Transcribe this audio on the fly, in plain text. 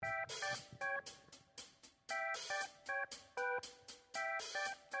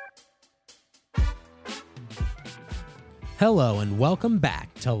Hello and welcome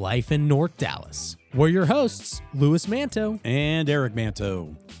back to Life in North Dallas. We're your hosts, Louis Manto and Eric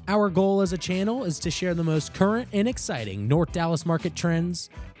Manto. Our goal as a channel is to share the most current and exciting North Dallas market trends,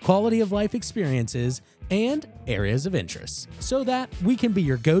 quality of life experiences, and areas of interest so that we can be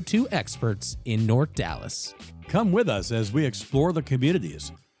your go-to experts in North Dallas. Come with us as we explore the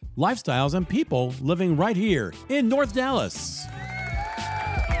communities, lifestyles, and people living right here in North Dallas.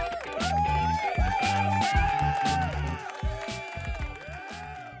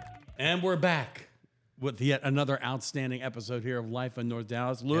 And we're back with yet another outstanding episode here of Life in North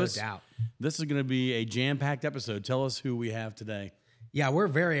Dallas. Louis, No doubt. This is going to be a jam-packed episode. Tell us who we have today. Yeah, we're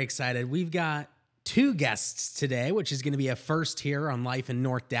very excited. We've got two guests today, which is going to be a first here on Life in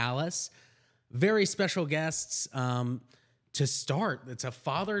North Dallas. Very special guests. To start, it's a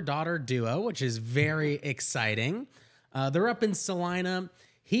father-daughter duo, which is very exciting. They're up in Salina.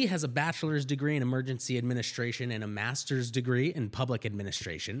 He has a bachelor's degree in emergency administration and a master's degree in public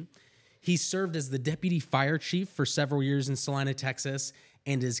administration. He served as the deputy fire chief for several years in Salina, Texas,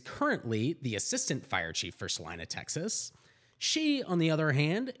 and is currently the assistant fire chief for Salina, Texas. She, on the other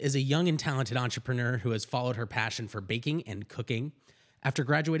hand, is a young and talented entrepreneur who has followed her passion for baking and cooking. After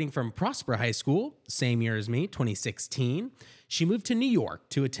graduating from Prosper High School, same year as me, 2016, she moved to New York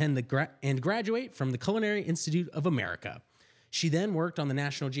to attend and graduate from the Culinary Institute of America. She then worked on the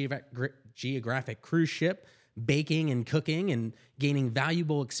National Geographic cruise ship, baking and cooking and gaining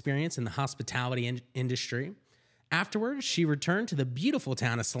valuable experience in the hospitality industry. Afterwards, she returned to the beautiful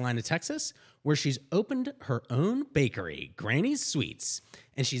town of Salina, Texas, where she's opened her own bakery, Granny's Sweets,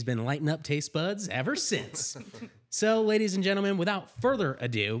 and she's been lighting up Tastebuds ever since. So, ladies and gentlemen, without further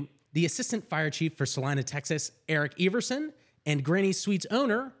ado, the Assistant Fire Chief for Salina, Texas, Eric Everson, and Granny's Sweets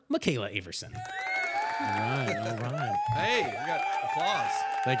owner, Mikala Everson. All right. Hey, we got applause.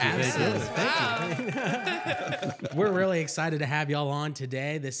 Thank you. Absolutely. Thank you. We're really excited to have y'all on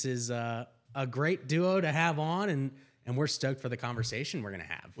today. This is a great duo to have on, and we're stoked for the conversation we're going to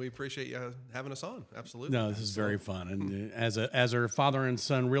have. We appreciate you having us on. Absolutely. No, this is very fun. And as our father and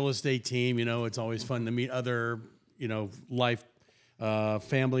son real estate team, it's always fun to meet other, life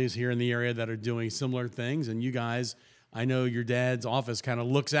families here in the area that are doing similar things. And you guys, I know your dad's office kind of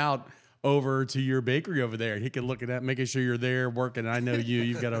looks out over to your bakery over there. He can look at that, making sure you're there working. And I know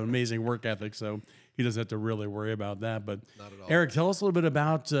you've got an amazing work ethic, so he doesn't have to really worry about that. But Not at all. Eric, tell us a little bit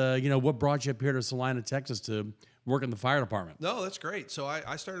about, what brought you up here to Salina, Texas to work in the fire department. No, that's great. So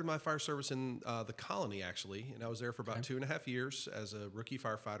I started my fire service in the colony, actually, and I was there for about 2.5 years as a rookie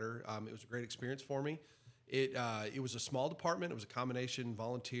firefighter. It was a great experience for me. It was a small department. It was a combination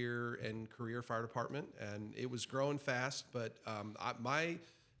volunteer and career fire department, and it was growing fast. But my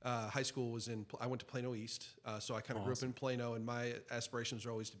high school I went to Plano East, so I kind of grew up in Plano, and my aspirations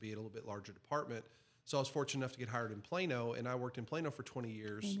were always to be at a little bit larger department. So I was fortunate enough to get hired in Plano, and I worked in Plano for 20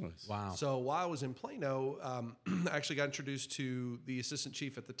 years. Oh, nice. Wow. So while I was in Plano, I actually got introduced to the assistant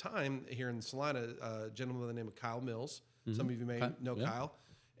chief at the time here in Salina, a gentleman by the name of Kyle Mills. Mm-hmm. Some of you may know Kyle.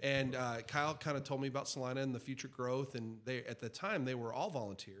 And Kyle kind of told me about Salina and the future growth, and at the time, they were all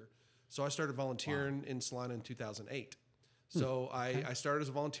volunteer. So I started volunteering in Salina in 2008. So I started as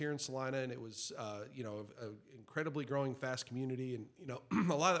a volunteer in Salina, and it was, an incredibly growing, fast community. And,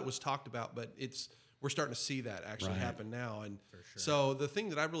 a lot of that was talked about, but we're starting to see that actually happen now. And so the thing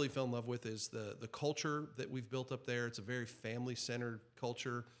that I really fell in love with is the culture that we've built up there. It's a very family-centered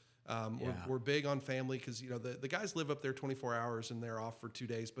culture. We're big on family because, the guys live up there 24 hours and they're off for 2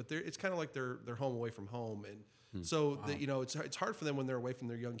 days, but it's kind of like they're home away from home. And so, it's hard for them when they're away from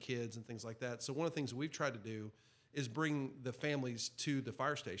their young kids and things like that. So one of the things that we've tried to do is bring the families to the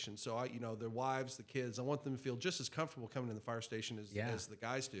fire station. So their wives, the kids, I want them to feel just as comfortable coming to the fire station as the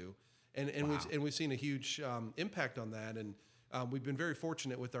guys do. And we've seen a huge impact on that. And we've been very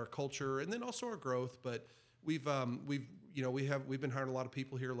fortunate with our culture and then also our growth. But we've been hiring a lot of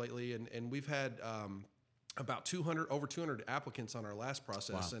people here lately, and we've had about over 200 applicants on our last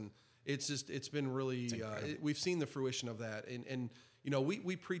process. Wow. And it's been really we've seen the fruition of that. And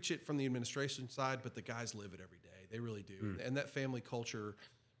we preach it from the administration side, but the guys live it every day. They really do. And that family culture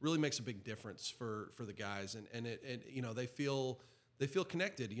really makes a big difference for the guys. And they feel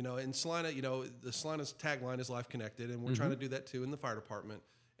connected. In Salina, the Salina's tagline is Life Connected, and we're trying to do that too in the fire department.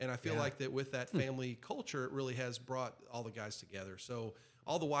 And I feel like that with that family culture, it really has brought all the guys together. So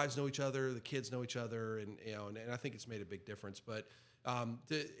all the wives know each other, the kids know each other, and I think it's made a big difference. But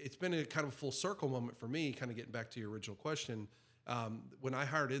it's been a kind of a full circle moment for me, kind of getting back to your original question. When I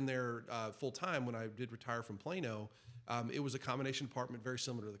hired in there full time, when I did retire from Plano, it was a combination department very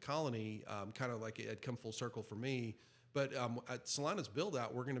similar to the colony, kind of like it had come full circle for me. But at Salina's build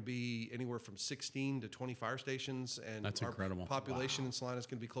out, we're going to be anywhere from 16 to 20 fire stations, and That's incredible. Population in Salina is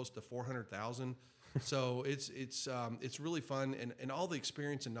going to be close to 400,000. So it's really fun, and all the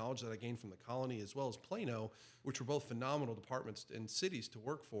experience and knowledge that I gained from the colony as well as Plano, which were both phenomenal departments and cities to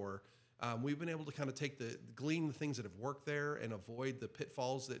work for. We've been able to kind of glean the things that have worked there and avoid the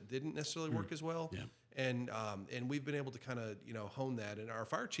pitfalls that didn't necessarily work as well. Yeah. And we've been able to kind of hone that. And our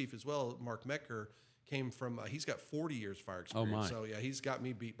fire chief as well, Mark Mecker, came from he's got 40 years fire experience. Oh my. So yeah, he's got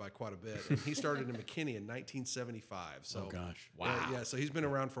me beat by quite a bit. And he started in McKinney in 1975. So oh gosh, wow. Yeah, so he's been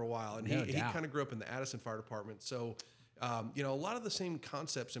around for a while, and No he doubt. kind of grew up in the Addison Fire Department. So a lot of the same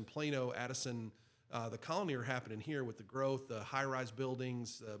concepts in Plano, Addison, the colony are happening here with the growth, the high-rise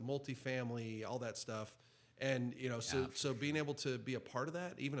buildings, multifamily, all that stuff. And so being able to be a part of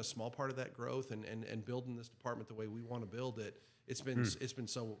that, even a small part of that growth, and building this department the way we want to build it, it's been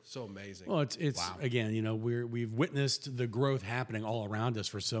so amazing. Well, it's again, we've witnessed the growth happening all around us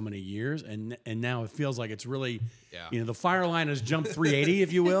for so many years, and now it feels like it's really, the fire line has jumped 380,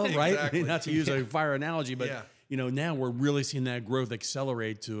 if you will, right? Exactly. Not to use a fire analogy, but Yeah. now we're really seeing that growth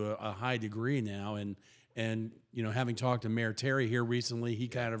accelerate to a high degree now, and having talked to Mayor Terry here recently, he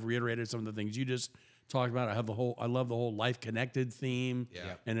kind of reiterated some of the things you just talked about. I love the whole life connected theme,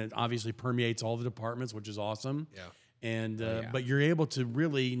 and it obviously permeates all the departments, which is awesome. Yeah. And but you're able to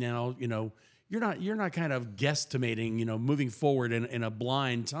really now, you're not kind of guesstimating, moving forward in a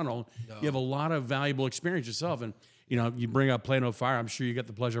blind tunnel. No. You have a lot of valuable experience yourself, and you bring up Plano Fire. I'm sure you get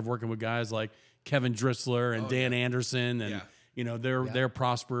the pleasure of working with guys like Kevin Drissler and Dan Anderson, and they're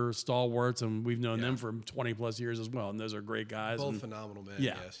prosper stalwarts, and we've known them for 20 plus years as well, and those are great guys. Both and, phenomenal men.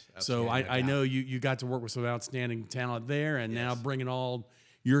 Yeah. Yes, so I know you got to work with some outstanding talent there, and now bringing all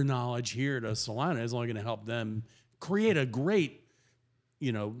your knowledge here to Salina is only going to help them create a great,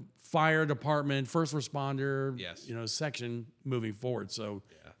 fire department, first responder, section moving forward. So,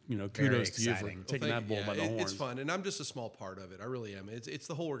 kudos to you for taking that bull by the horns. It's fun, and I'm just a small part of it. I really am. It's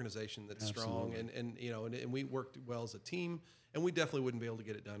the whole organization that's strong, and we worked well as a team. And we definitely wouldn't be able to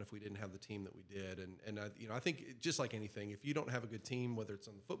get it done if we didn't have the team that we did. And I think just like anything, if you don't have a good team, whether it's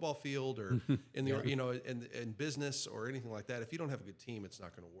on the football field or in the in business or anything like that, if you don't have a good team, it's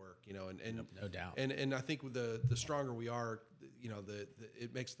not going to work. No doubt. And I think with the stronger we are,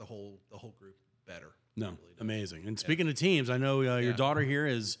 it makes the whole group better. No, really amazing. And speaking of teams, I know your daughter here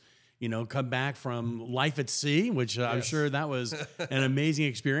is. Come back from life at sea, which I'm sure that was an amazing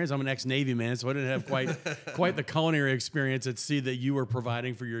experience. I'm an ex-Navy man, so I didn't have quite the culinary experience at sea that you were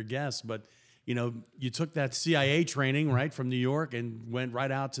providing for your guests. But, you took that CIA training, right, from New York and went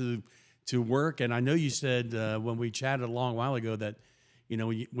right out to work. And I know you said when we chatted a long while ago that,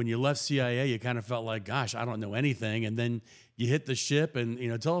 when you left CIA, you kind of felt like, gosh, I don't know anything. And then you hit the ship, and,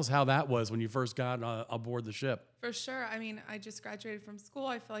 tell us how that was when you first got aboard the ship. For sure. I mean, I just graduated from school.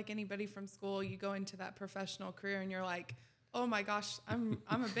 I feel like anybody from school, you go into that professional career and you're like, oh my gosh, I'm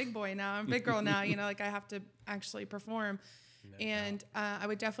a big boy now. I'm a big girl now. I have to actually perform. I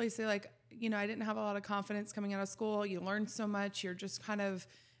would definitely say I didn't have a lot of confidence coming out of school. You learn so much. You're just kind of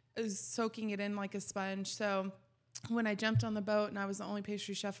soaking it in like a sponge. So when I jumped on the boat and I was the only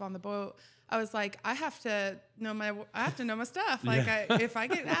pastry chef on the boat, I was like, I have to know my stuff. Like, if I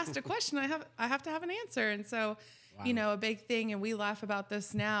get asked a question, I have to have an answer. And so, a big thing, and we laugh about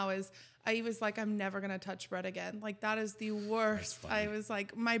this now, is I was like, I'm never gonna touch bread again. Like, that is the worst. I was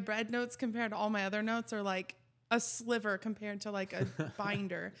like, my bread notes compared to all my other notes are like a sliver compared to like a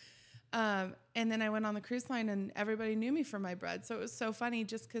binder. And then I went on the cruise line, and everybody knew me for my bread. So it was so funny,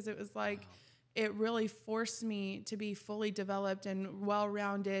 just because it was like. Wow. It really forced me to be fully developed and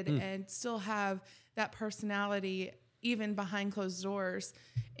well-rounded and still have that personality even behind closed doors.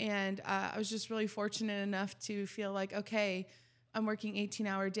 And I was just really fortunate enough to feel like, okay, I'm working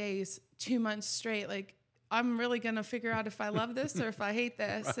 18-hour days, 2 months straight. Like, I'm really going to figure out if I love this or if I hate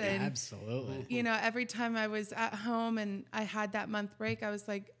this. Right. And, Absolutely. Every time I was at home and I had that month break, I was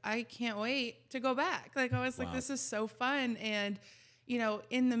like, I can't wait to go back. Like, I was like, this is so fun. And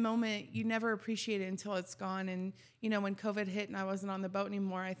in the moment, you never appreciate it until it's gone. And, when COVID hit and I wasn't on the boat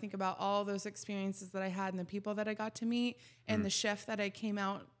anymore, I think about all those experiences that I had and the people that I got to meet and the chef that I came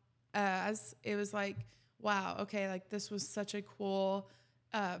out as. It was like, wow, okay, like this was such a cool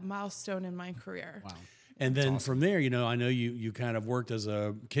milestone in my career. Wow. And then from there, I know you kind of worked as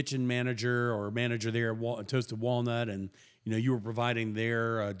a kitchen manager or manager there at Toasted Walnut, and you were providing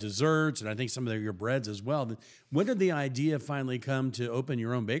their desserts and I think some of your breads as well. When did the idea finally come to open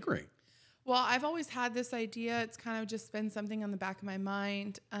your own bakery? Well, I've always had this idea. It's kind of just been something on the back of my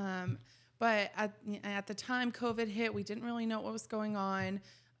mind. But at the time COVID hit, we didn't really know what was going on.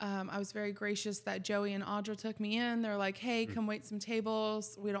 I was very gracious that Joey and Audra took me in. They're like, hey, come wait some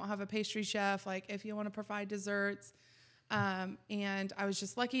tables. We don't have a pastry chef. Like, if you want to provide desserts. And I was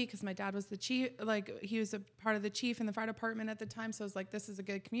just lucky because my dad was the chief, like he was a part of the chief in the fire department at the time. So I was like, this is a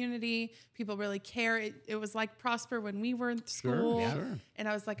good community. People really care. It was like Prosper when we were in school. Sure. And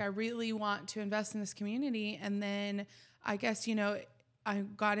I was like, I really want to invest in this community. And then I guess, I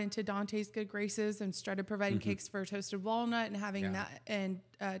got into Dante's good graces and started providing cakes for Toasted Walnut and having that and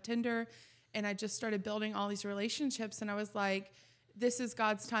Tinder. And I just started building all these relationships. And I was like, this is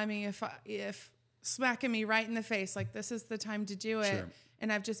God's timing. If smacking me right in the face, like this is the time to do it. Sure.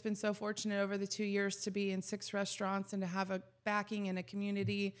 And I've just been so fortunate over the 2 years to be in 6 restaurants and to have a backing and a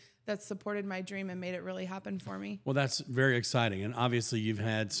community that supported my dream and made it really happen for me. Well, that's very exciting. And obviously you've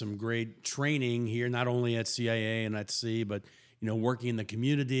had some great training here, not only at CIA and at C, but, working in the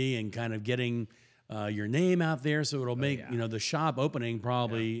community and kind of getting your name out there. So it'll make, the shop opening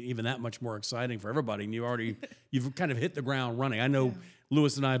probably even that much more exciting for everybody. And you've kind of hit the ground running. I know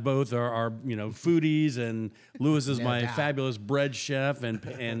Lewis and I both are foodies, and Lewis is my fabulous bread chef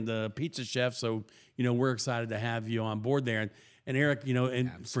and pizza chef. So, we're excited to have you on board there. And Eric,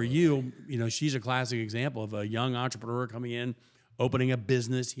 for you, she's a classic example of a young entrepreneur coming in, opening a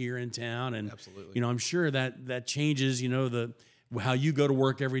business here in town. And, I'm sure that changes, how you go to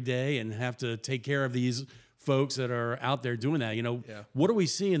work every day and have to take care of these folks that are out there doing that. What do we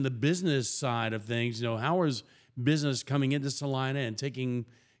see in the business side of things? How is business coming into Salina and taking,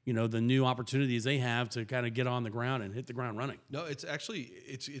 the new opportunities they have to kind of get on the ground and hit the ground running? No, it's actually,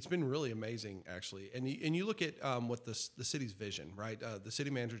 it's been really amazing, actually. And you look at what the city's vision, right? The city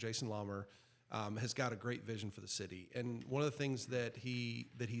manager, Jason Laumer, has got a great vision for the city. And one of the things that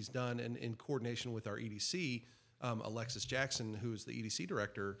he's done in coordination with our EDC, Alexis Jackson, who is the EDC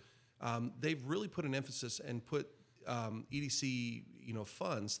director, they've really put an emphasis and put EDC,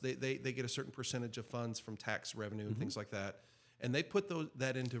 funds. They get a certain percentage of funds from tax revenue and things like that, and they put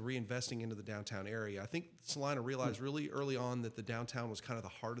that into reinvesting into the downtown area. I think Salina realized really early on that the downtown was kind of the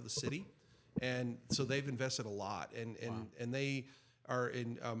heart of the city, and so they've invested a lot, and they are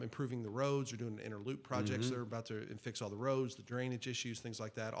improving the roads. They're doing interloop projects. They're about to fix all the roads, the drainage issues, things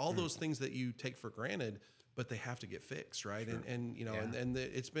like that. All those things that you take for granted, but they have to get fixed, right? Sure. And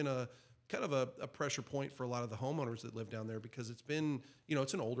it's been a kind of a pressure point for a lot of the homeowners that live down there, because it's been,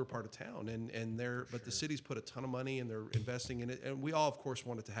 it's an older part of town, but the city's put a ton of money and they're investing in it. And we all, of course,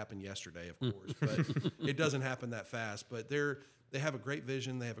 want it to happen yesterday, of course, but it doesn't happen that fast. But they have a great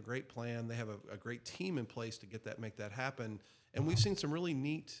vision. They have a great plan. They have a great team in place to make that happen. And we've seen some really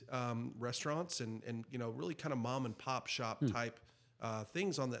neat restaurants and really kind of mom and pop shop type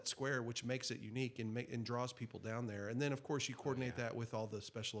things on that square, which makes it unique and draws people down there. And then, of course, you coordinate that with all the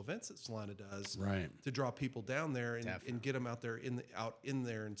special events that Salina does to draw people down there and get them out there in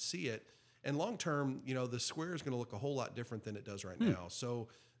there and see it. And long term, the square is going to look a whole lot different than it does right now. So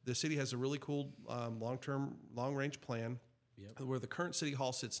the city has a really cool long range plan. Where the current city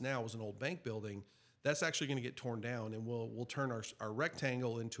hall sits now was an old bank building. That's actually going to get torn down, and we'll turn our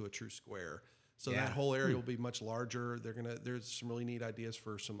rectangle into a true square. So that whole area will be much larger. There's some really neat ideas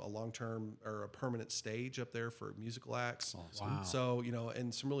for a long-term or a permanent stage up there for musical acts. Awesome. Wow. So,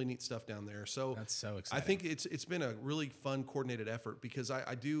 and some really neat stuff down there. So that's so exciting. I think it's been a really fun coordinated effort, because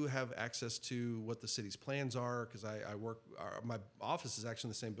I do have access to what the city's plans are, because I work, my office is actually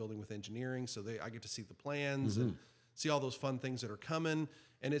in the same building with engineering. So I get to see the plans and see all those fun things that are coming.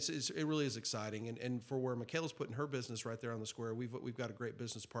 And it really is exciting. And for where Mikala's putting her business right there on the square, we've got a great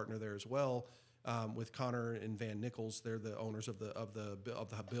business partner there as well. With Connor and Van Nichols. They're the owners of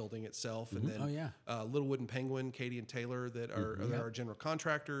the building itself. And then Little Wooden Penguin, Katie and Taylor, that are our general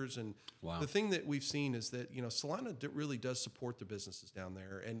contractors. And the thing that we've seen is that, Salina really does support the businesses down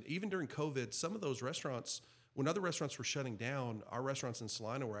there. And even during COVID, some of those restaurants, when other restaurants were shutting down, our restaurants in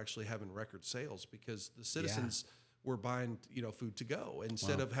Salina were actually having record sales, because the citizens were buying, food to go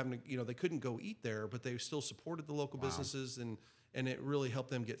instead of having to, they couldn't go eat there, but they still supported the local businesses, and it really helped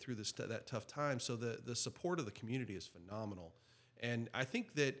them get through that tough time. So the support of the community is phenomenal. And I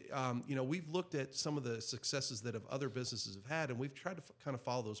think that, we've looked at some of the successes that other businesses have had, and we've tried to kind of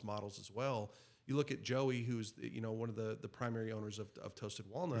follow those models as well. You look at Joey, who's one of the primary owners of Toasted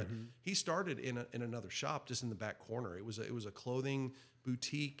Walnut. He started in another shop just in the back corner. It was a clothing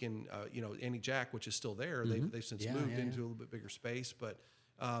boutique, and Annie Jack, which is still there. They've since moved into a little bit bigger space, but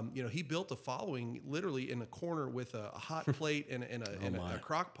he built a following literally in a corner with a hot plate and a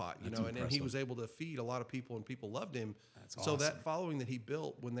crock pot, and he was able to feed a lot of people, and people loved him. That's awesome. So that following that he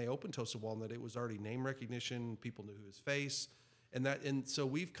built when they opened Toasted Walnut, it was already name recognition. People knew his face. And so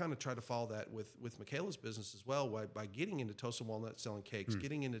we've kind of tried to follow that with Mikala's business as well by getting into toasted walnut, selling cakes,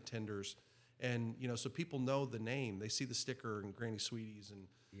 getting into tenders. And, so people know the name, they see the sticker and Granny Sweeties and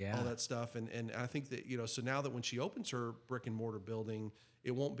all that stuff. And I think that, so now that when she opens her brick and mortar building,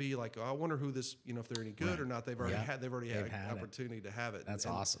 it won't be like, oh, I wonder who this, if they're any good or not. They've already had an opportunity to have it. That's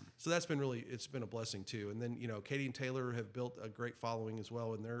awesome. So that's been it's been a blessing too. And then, Katie and Taylor have built a great following as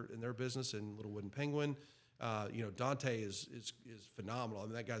well in their business in Little Wooden Penguin. Dante is phenomenal. I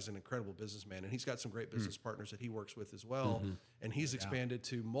mean, that guy's an incredible businessman, and he's got some great business partners that he works with as well. And he's expanded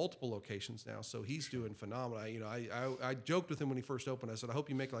to multiple locations now, so he's doing phenomenal. I joked with him when he first opened. I said, I hope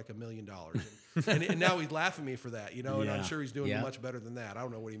you make like $1 million. And now he's laughing at me for that, and I'm sure he's doing much better than that. I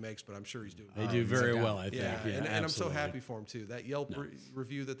don't know what he makes, but I'm sure he's doing. They do very well, I think. Yeah, and I'm so happy for him too. That Yelp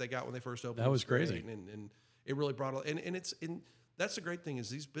review that they got when they first opened, that was crazy, and it really brought. And it's in. That's the great thing is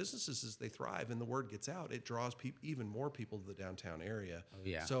these businesses, as they thrive and the word gets out, it draws even more people to the downtown area. Oh,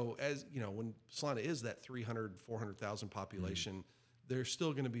 yeah. So as when Salina is that 300, 400,000 population, there's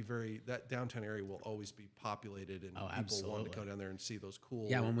still going to be that downtown area will always be populated, and people want to go down there and see those cool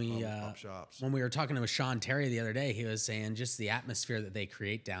pop shops. When we were talking to Sean Terry the other day, he was saying just the atmosphere that they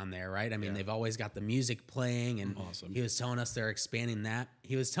create down there, right? I mean, they've always got the music playing, and he was telling us they're expanding that.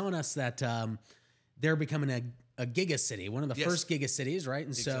 He was telling us that they're becoming a giga city, one of the first giga cities, right?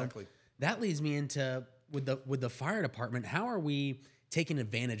 And so that leads me into with the fire department. How are we taking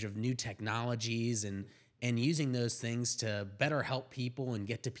advantage of new technologies and using those things to better help people and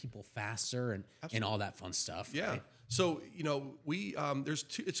get to people faster and all that fun stuff? Yeah. Right? So we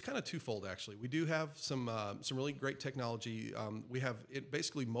it's kind of twofold actually. We do have some really great technology. We have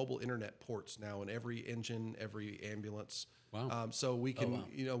basically mobile internet ports now in every engine, every ambulance. Wow. So we can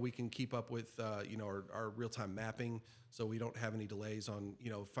we can keep up with our real time mapping, so we don't have any delays on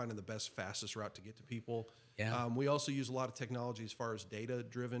finding the best fastest route to get to people. Yeah. We also use a lot of technology as far as data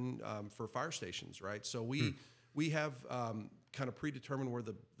driven for fire stations, right? So we have kind of predetermined where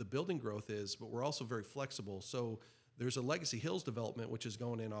the building growth is, but we're also very flexible. So there's a Legacy Hills development which is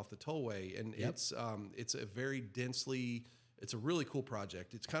going in off the tollway, and it's a very densely. It's a really cool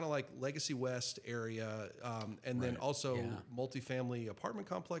project. It's kind of like Legacy West area, and then also multifamily apartment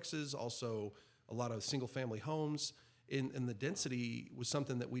complexes, also a lot of single-family homes. And the density was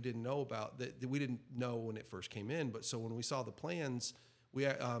something that we didn't know about, that we didn't know when it first came in. But so when we saw the plans, we,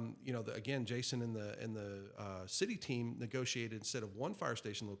 again, Jason and the city team negotiated instead of one fire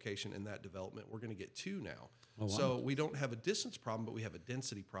station location in that development, we're going to get 2 now. Oh, wow. So we don't have a distance problem, but we have a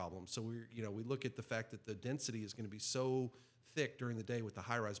density problem. So we look at the fact that the density is going to be so thick during the day with the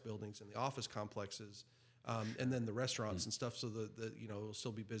high-rise buildings and the office complexes, and then the restaurants and stuff. So it'll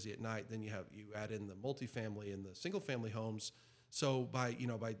still be busy at night. Then you add in the multifamily and the single-family homes. So by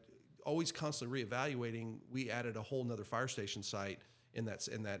always constantly reevaluating, we added a whole nother fire station site in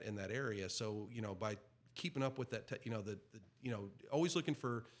that area. So by keeping up with that, always looking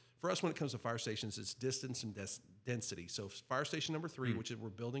for us when it comes to fire stations, it's distance and density. So fire station number 3, which we're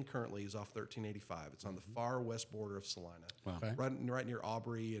building currently, is off 1385. It's on the far west border of Salina, right near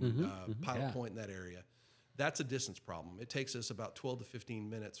Aubrey and Pilot Point in that area. That's a distance problem. It takes us about 12 to 15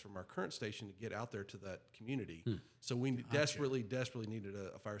 minutes from our current station to get out there to that community. So we desperately needed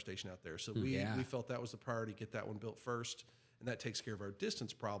a fire station out there. So we felt that was the priority, get that one built first. And that takes care of our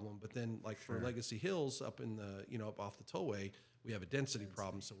distance problem. But then, for Legacy Hills up in the up off the tollway, we have a density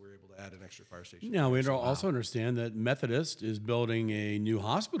problem, so we're able to add an extra fire station. Now, we also understand that Methodist is building a new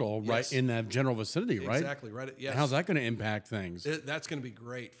hospital right in that general vicinity, right? Exactly, right. Yes. How's that going to impact things? That's going to be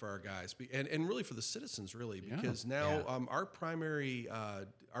great for our guys, and really for the citizens, really, because now our primary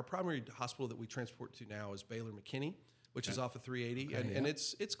hospital that we transport to now is Baylor McKinney, which is off of 380, and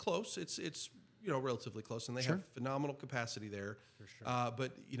it's close. It's relatively close, and they have phenomenal capacity there. For sure.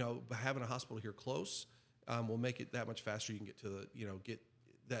 But having a hospital here close will make it that much faster. You can get to get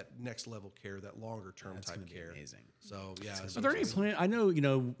that next level care, that longer term type care. Amazing. So Are there any plans? I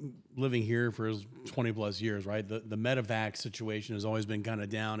know living here for 20 plus years, right? The medevac situation has always been kind of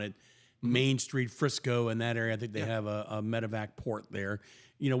down at Main Street, Frisco, and that area. I think they have a medevac port there.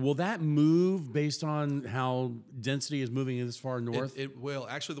 Will that move based on how density is moving this far north? It will.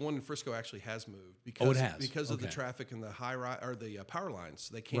 Actually, the one in Frisco actually has moved because it has. Because of the traffic and the the power lines.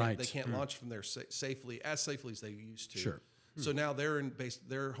 They can't launch from there safely as they used to. Sure. So now their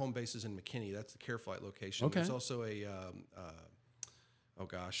home base is in McKinney. That's the Care Flight location. Okay. There's also a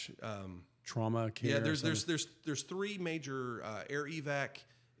trauma care. Yeah, there's 3 major air evac,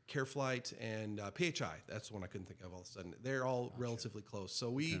 Care Flight, and PHI. That's the one I couldn't think of all of a sudden. They're all relatively close. So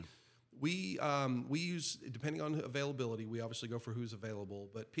we use, depending on availability, we obviously go for who's available.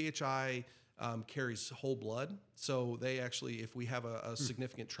 But PHI carries whole blood. So they actually, if we have a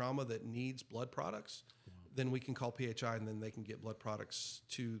significant trauma that needs blood products, then we can call PHI and then they can get blood products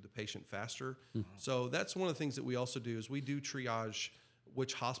to the patient faster. So that's one of the things that we also do is we do triage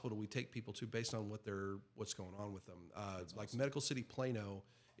which hospital we take people to based on what's going on with them. Like awesome. Medical City Plano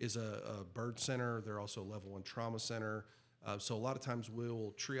is a bird center. They're also a level 1 trauma center. So a lot of times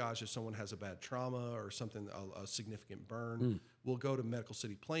we'll triage if someone has a bad trauma or something, a significant burn. We'll go to Medical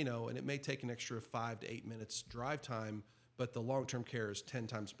City Plano, and it may take an extra 5 to 8 minutes drive time, but the long-term care is 10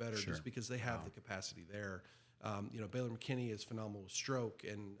 times better just because they have the capacity there. Baylor McKinney is phenomenal with stroke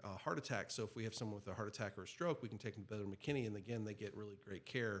and heart attack. So if we have someone with a heart attack or a stroke, we can take them to Baylor McKinney, and again, they get really great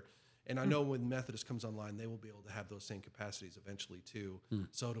care. And I know when Methodist comes online, they will be able to have those same capacities eventually too.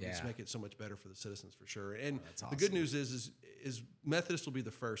 So it'll just make it so much better for the citizens for sure. And the good news is Methodist will be the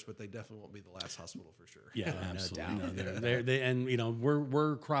first, but they definitely won't be the last hospital for sure. Yeah, absolutely. And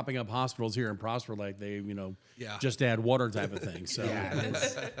we're cropping up hospitals here in Prosper like they just add water type of thing. So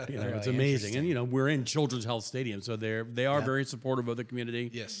it's amazing. And we're in Children's Health Stadium, so they are very supportive of the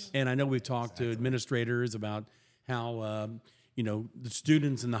community. Yes. And I know we've talked to administrators about how the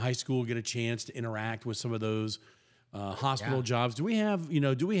students in the high school get a chance to interact with some of those hospital jobs. Do we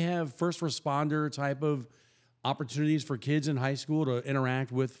have first responder type of opportunities for kids in high school to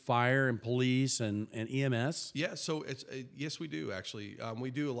interact with fire and police and EMS? Yeah, so yes, we do actually.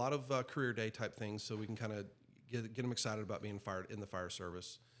 We do a lot of career day type things, so we can kind of get them excited about being in the fire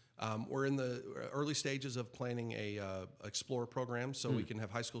service. We're in the early stages of planning a Explorer program, so we can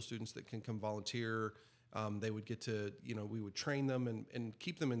have high school students that can come volunteer. They would get to, we would train them and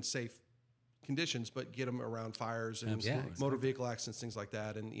keep them in safe conditions, but get them around fires and motor vehicle accidents, things like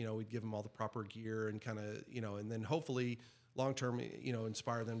that. And, we'd give them all the proper gear and kind of, and then hopefully long-term,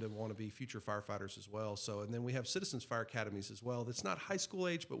 inspire them to want to be future firefighters as well. So, and then we have Citizens Fire Academies as well. That's not high school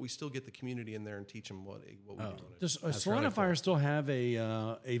age, but we still get the community in there and teach them what we do. Does Salina Fire still have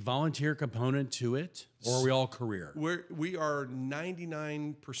a volunteer component to it, or are we all career? We are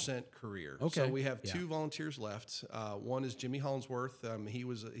 99% career. Okay. So we have 2 volunteers left. One is Jimmy Hollinsworth.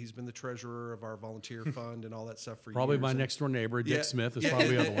 He's been the treasurer of our volunteer fund and all that stuff for probably years. My next door neighbor, Dick Smith, is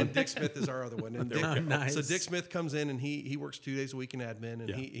probably the other one. And Dick Smith is our other one. And nice. So Dick Smith comes in and he works 2 days a week in admin,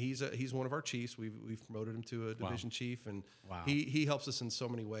 and he's one of our chiefs. We've promoted him to a division chief, and he helps us in so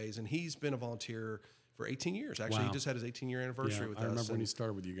many ways. And he's been a volunteer for 18 years. Actually, he just had his 18-year anniversary with us. I remember when he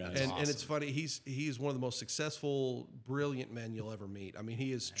started with you guys. And it's funny, he is one of the most successful, brilliant men you'll ever meet. I mean,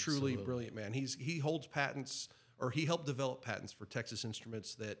 he is truly a brilliant man. He holds patents, or he helped develop patents for Texas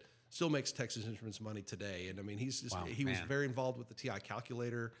Instruments that still makes Texas Instruments money today. And I mean, he was very involved with the TI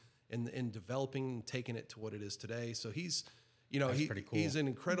calculator in developing and taking it to what it is today. So he's pretty cool. He's an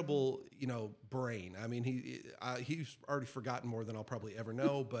incredible, brain. I mean, he's already forgotten more than I'll probably ever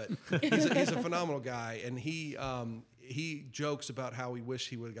know, but he's a phenomenal guy. And he jokes about how he wished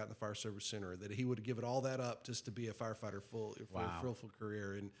he would have gotten the fire service sooner, that he would have given all that up just to be a firefighter for a full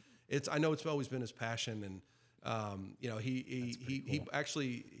career. And I know it's always been his passion. And he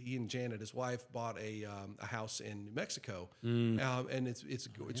actually, he and Janet, his wife, bought a house in New Mexico, and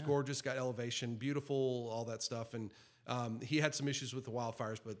it's gorgeous, got elevation, beautiful, all that stuff. And he had some issues with the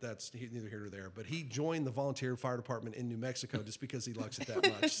wildfires, but that's neither here nor there. But he joined the volunteer fire department in New Mexico just because he likes it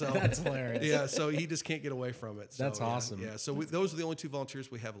that much. So that's hilarious. Yeah, so he just can't get away from it. So, that's awesome. Yeah, so those are the only 2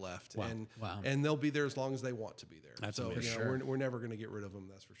 volunteers we have left, and they'll be there as long as they want to be there. That's so we're never going to get rid of them.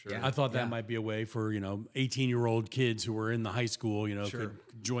 That's for sure. Yeah. I thought that might be a way for 18-year-old kids who were in the high school, could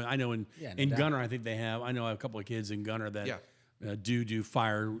join. I know in Gunner, I think I know a couple of kids in Gunner that. Do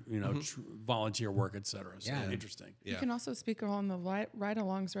fire, volunteer work, et cetera. So interesting. You can also speak on the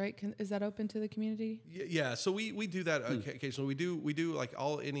ride-alongs, right? is that open to the community? Yeah. So we do that occasionally. We do like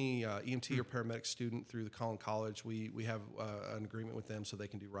any EMT or paramedic student through the Collin College. We have an agreement with them so they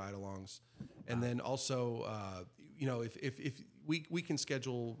can do ride-alongs, and then also if we can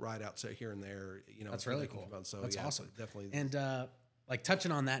schedule ride-outs here and there. That's really cool. So that's awesome. Definitely. And like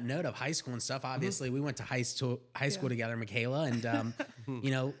touching on that note of high school and stuff, obviously we went to high school together, Mikala,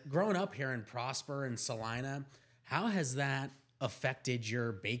 and growing up here in Prosper and Salina, how has that affected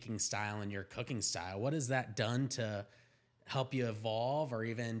your baking style and your cooking style? What has that done to help you evolve, or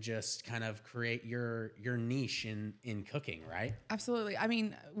even just kind of create your niche in cooking, right? Absolutely. I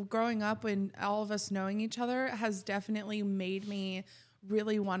mean, growing up and all of us knowing each other has definitely made me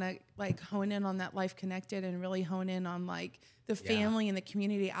really want to hone in on that life connected and really hone in on the family and the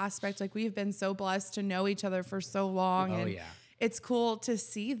community aspect. We've been so blessed to know each other for so long. It's cool to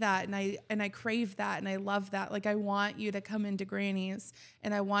see that. And I crave that. And I love that. I want you to come into Granny's,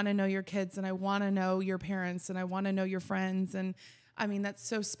 and I want to know your kids, and I want to know your parents, and I want to know your friends. And I mean, that's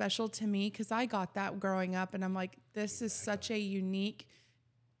so special to me because I got that growing up, and I'm like, this is such a unique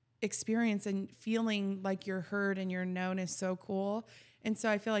experience, and feeling like you're heard and you're known is so cool. And so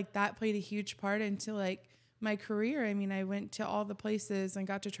I feel like that played a huge part into like my career. I mean, I went to all the places and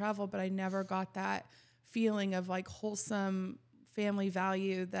got to travel, but I never got that feeling of like wholesome family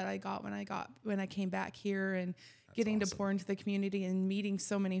value that I got when I came back here, and getting to pour into the community and meeting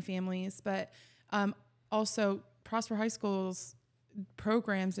so many families. But also Prosper High School's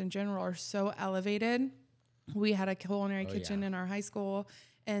programs in general are so elevated. We had a culinary kitchen in our high school,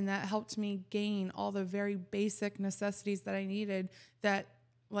 and that helped me gain all the very basic necessities that I needed that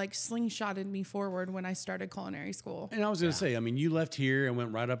like slingshotted me forward when I started culinary school. And I was going to say, I mean, you left here and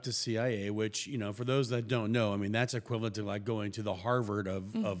went right up to CIA, which, you know, for those that don't know, I mean, that's equivalent to like going to the Harvard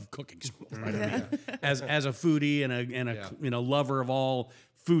of cooking school, right? I mean, as a foodie and a you know, lover of all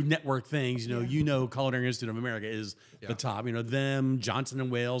Food Network things, you know, Culinary Institute of America is the top, you know, them, Johnson and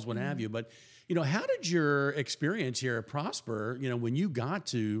Wales, what have you. But, you know, how did your experience here at Prosper, you know, when you got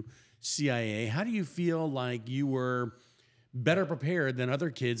to CIA, how do you feel like you were better prepared than other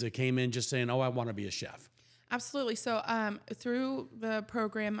kids that came in just saying, oh, I want to be a chef? Absolutely. So through the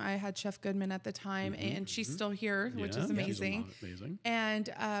program, I had Chef Goodman at the time, and she's still here, which is amazing. Amazing. And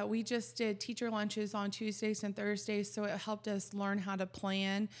we just did teacher lunches on Tuesdays and Thursdays, so it helped us learn how to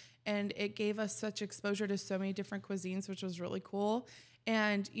plan, and it gave us such exposure to so many different cuisines, which was really cool.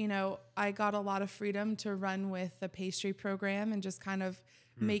 And, you know, I got a lot of freedom to run with the pastry program and just kind of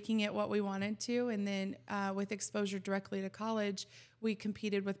making it what we wanted to. And then with exposure directly to college, we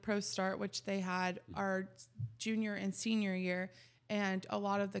competed with ProStart, which they had our junior and senior year. And a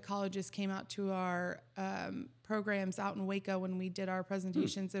lot of the colleges came out to our programs out in Waco when we did our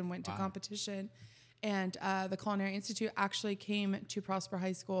presentations and went to competition. And the Culinary Institute actually came to Prosper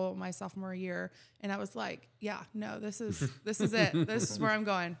High School my sophomore year, and I was like, "Yeah, no, this is it. This is where I'm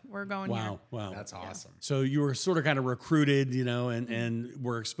going. We're going here." Wow, That's awesome. So you were sort of kind of recruited, you know, and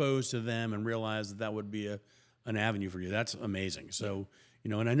were exposed to them and realized that would be an avenue for you. That's amazing. So, you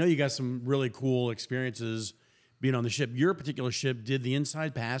know, and I know you got some really cool experiences being on the ship. Your particular ship did the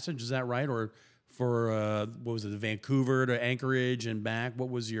Inside Passage, is that right? Or for, what was it, Vancouver to Anchorage and back? What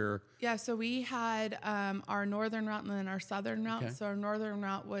was your... Yeah, so we had our northern route and then our southern route. Okay. So our northern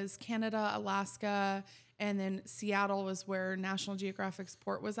route was Canada, Alaska, and then Seattle was where National Geographic's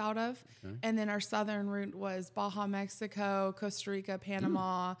port was out of. Okay. And then our southern route was Baja, Mexico, Costa Rica,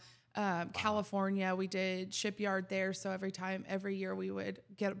 Panama, California. We did shipyard there. So every year we would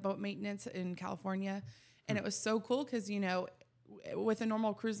get boat maintenance in California. And it was so cool because, you know, with a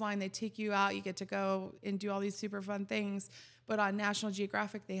normal cruise line, they take you out, you get to go and do all these super fun things. But on National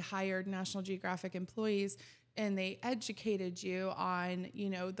Geographic, they hired National Geographic employees and they educated you on, you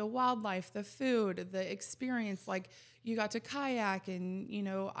know, the wildlife, the food, the experience. Like you got to kayak and, you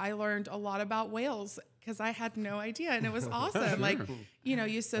know, I learned a lot about whales because I had no idea. And it was awesome. Like, you know,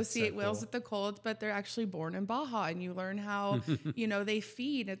 you associate whales with the cold, but they're actually born in Baja and you learn how, you know, they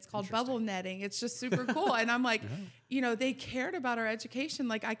feed. It's called bubble netting. It's just super cool. And I'm like, you know, they cared about our education.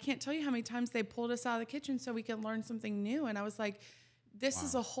 Like, I can't tell you how many times they pulled us out of the kitchen so we could learn something new. And I was like, this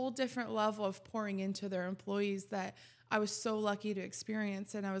is a whole different level of pouring into their employees that I was so lucky to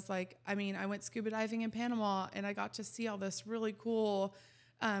experience. And I was like, I mean, I went scuba diving in Panama and I got to see all this really cool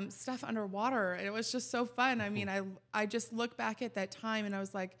stuff underwater. And it was just so fun. I mean, I just look back at that time and I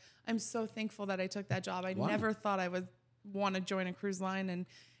was like, I'm so thankful that I took that job. I never thought I would want to join a cruise line.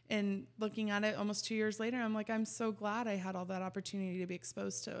 And looking at it almost 2 years later, I'm like, I'm so glad I had all that opportunity to be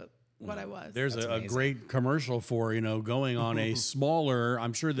exposed to what I was. There's a great commercial for, you know, going on a smaller,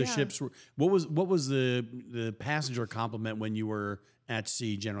 I'm sure the ships were, what was the passenger complement when you were at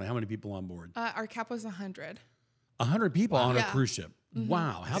sea generally? How many people on board? Our cap was 100. 100 people on a cruise ship. Mm-hmm.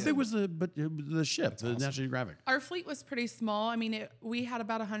 Wow. How big was the ship, the National Geographic? Our fleet was pretty small. I mean, we had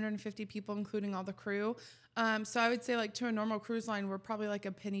about 150 people, including all the crew. So I would say, like, to a normal cruise line, we're probably like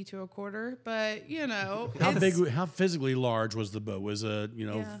a penny to a quarter. But, you know. How physically large was the boat? Was a,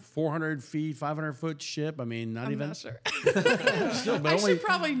 400 feet, 500 foot ship? I mean, I'm not sure. Still, I should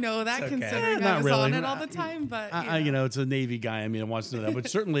probably know that considering I was on it all the time. But, it's a Navy guy. I mean, wants to know that. But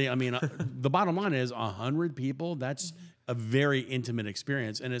certainly, I mean, the bottom line is 100 people. That's a very intimate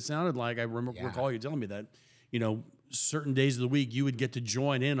experience. And it sounded like, I recall you telling me that, you know, certain days of the week you would get to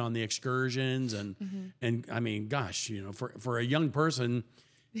join in on the excursions and I mean, gosh, you know, for a young person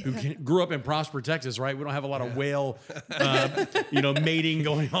who grew up in Prosper, Texas, right? We don't have a lot of whale, mating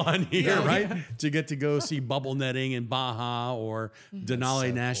going on here, right? To get to go see bubble netting in Baja or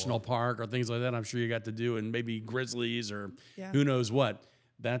Denali National Park or things like that. I'm sure you got to do, and maybe grizzlies or who knows what.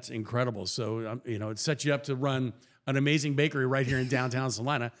 That's incredible. So, it sets you up to run an amazing bakery right here in downtown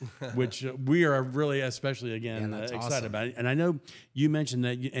Salina, which we are really, especially again, that's excited awesome. about it. And I know you mentioned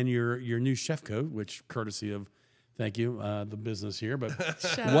that, and your new chef code, which courtesy of, thank you, the business here. But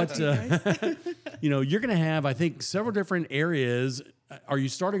Shout out to you guys. you're going to have, I think, several different areas. Are you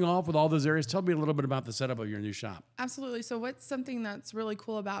starting off with all those areas? Tell me a little bit about the setup of your new shop. Absolutely. So what's something that's really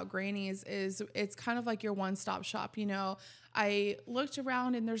cool about Granny's is it's kind of like your one-stop shop. I looked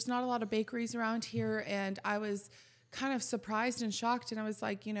around and there's not a lot of bakeries around here, and I was kind of surprised and shocked. And I was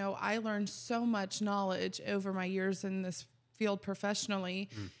like, I learned so much knowledge over my years in this field professionally.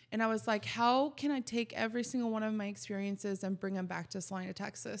 And I was like, how can I take every single one of my experiences and bring them back to Salina,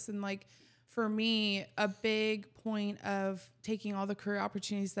 Texas? And like, for me, a big point of taking all the career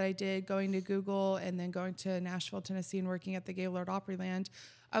opportunities that I did, going to Google and then going to Nashville, Tennessee, and working at the Gaylord Opryland,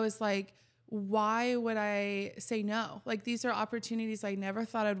 I was like, why would I say no? Like, these are opportunities I never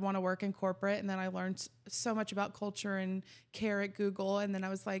thought I'd want to work in corporate. And then I learned so much about culture and care at Google. And then I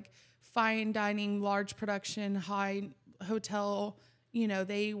was like, fine dining, large production, high hotel,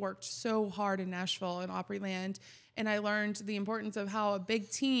 they worked so hard in Nashville and Opryland. And I learned the importance of how a big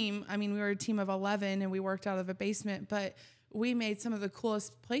team, we were a team of 11 and we worked out of a basement, but we made some of the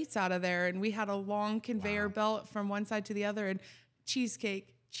coolest plates out of there. And we had a long conveyor belt from one side to the other, and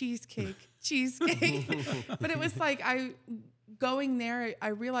cheesecake. But it was like, going there, I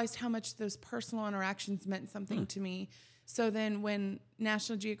realized how much those personal interactions meant something to me. So then when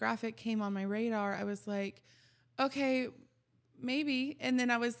National Geographic came on my radar, I was like, okay, maybe. And then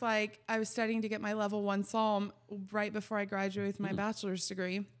I was studying to get my level 1 Psalm right before I graduated with my bachelor's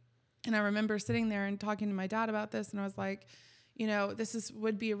degree. And I remember sitting there and talking to my dad about this. And I was like, this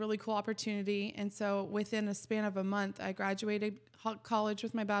would be a really cool opportunity. And so within a span of a month, I graduated college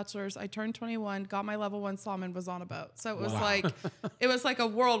with my bachelor's. I turned 21, got my level 1 Psalm, and was on a boat. So it was like a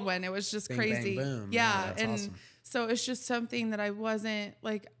whirlwind. It was just Bing, crazy. bang, boom. Yeah. That's And awesome. so it's just something that I wasn't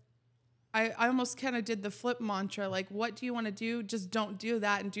like, I almost kind of did the flip mantra, like, what do you want to do? Just don't do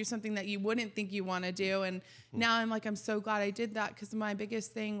that and do something that you wouldn't think you want to do. And now I'm so glad I did that, because my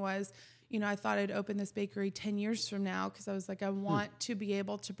biggest thing was, I thought I'd open this bakery 10 years from now, because I was like, I want to be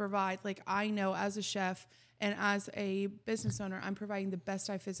able to provide, like, I know as a chef and as a business owner, I'm providing the best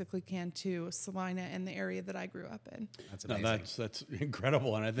I physically can to Salina and the area that I grew up in. That's No, amazing. that's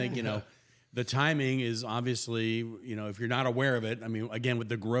incredible. And I think, the timing is obviously, if you're not aware of it, again, with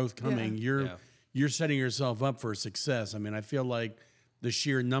the growth coming, you're setting yourself up for success. I feel like the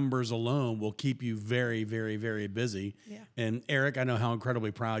sheer numbers alone will keep you very, very, very busy. Yeah. And Eric, I know how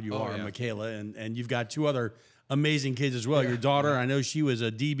incredibly proud you are, yeah. Mikala, and you've got 2 other amazing kids as well. Your daughter, I know she was a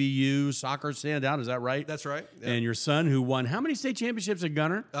DBU soccer standout. Is that right? That's right. Yeah. And your son, who won how many state championships at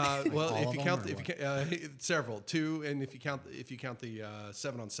Gunner? Well, All if of you them count, or if you count, several, 2, and if you count the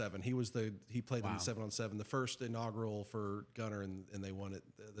 7-on-7, he played in the 7-on-7, the first inaugural for Gunner, and they won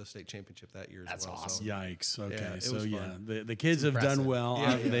the state championship that year as well. awesome. Yikes. Okay. Yeah, it so was yeah, fun. the kids have impressive. done well.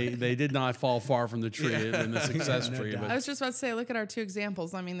 They did not fall far from the tree in the success tree. I But was just about to say, look at our 2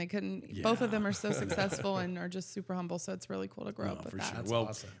 examples. They couldn't, both of them are so successful and are just super humble. So it's really cool to grow up with for that. sure. That's Well,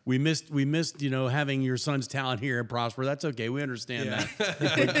 awesome. we missed having your son's talent here at Prosper. That's okay. We understand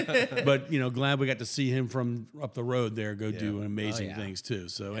that. But glad we got to see him from up the road there go do amazing things too.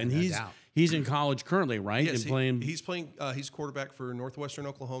 So and no doubt. he's in college currently, right? Yes, and he's playing. He's quarterback for Northwestern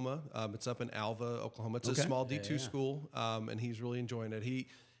Oklahoma. It's up in Alva, Oklahoma. It's a small D2 school, and he's really enjoying it.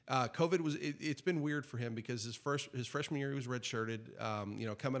 COVID was. It's been weird for him because his freshman year he was redshirted.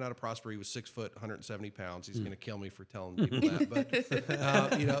 Coming out of Prosper, he was 6 foot, 170 pounds. He's going to kill me for telling people that,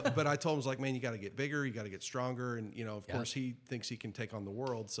 but but I told him, I was like, man, you got to get bigger, you got to get stronger, and of course he thinks he can take on the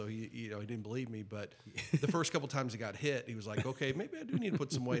world. So he didn't believe me, but the first couple times he got hit, he was like, okay, maybe I do need to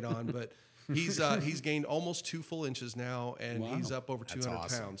put some weight on, but. He's gained almost 2 full inches now, and he's up over 200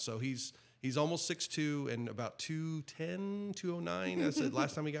 awesome. pounds. So he's almost 6'2" and about 210, 209. I said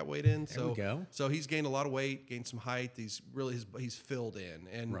last time he got weighed in. There we go. So he's gained a lot of weight, gained some height. He's filled in,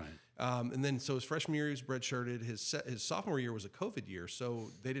 and and then so his freshman year he was redshirted. His sophomore year was a COVID year, so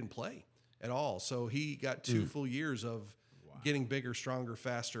they didn't play at all. So he got 2 full years of getting bigger, stronger,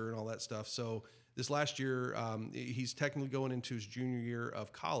 faster, and all that stuff. So. This last year, he's technically going into his junior year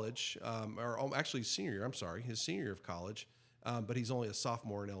of college, or actually senior year. I'm sorry, his senior year of college, but he's only a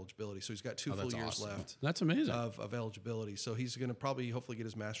sophomore in eligibility, so he's got 2 full years awesome. left. that's amazing. Of eligibility, so he's going to hopefully get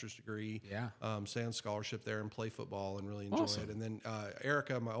his master's degree, stay on scholarship there, and play football and really enjoy it. And then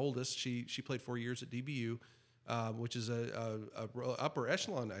Erica, my oldest, she played 4 years at DBU. which is a upper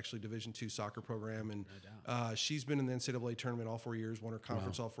echelon, actually, Division II soccer program. And she's been in the NCAA tournament all 4 years, won her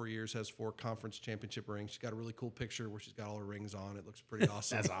conference all 4 years, has 4 conference championship rings. She's got a really cool picture where she's got all her rings on. It looks pretty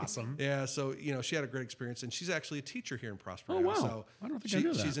awesome. That's awesome. Yeah, so, she had a great experience. And she's actually a teacher here in Prosper. Oh, now. wow. So I don't think I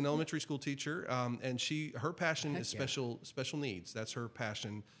knew that. she's an elementary school teacher, and her passion is special needs. That's her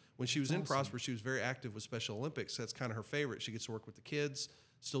passion. When she was in Prosper, she was very active with Special Olympics. That's kind of her favorite. She gets to work with the kids,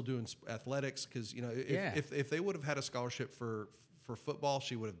 still doing athletics, because if they would have had a scholarship for football,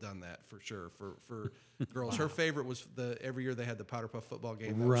 she would have done that for sure. For girls, her favorite was every year they had the Powder Puff football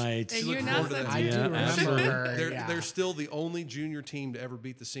game. Right. She And looked you forward to announced that. that too. I do remember her. They're still the only junior team to ever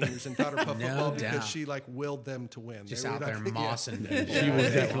beat the seniors in Powder Puff football because doubt. she willed them to win. Just They were out there not- mossing. She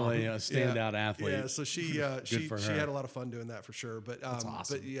was definitely a standout athlete. Yeah, so she for she her. had a lot of fun doing that for sure. But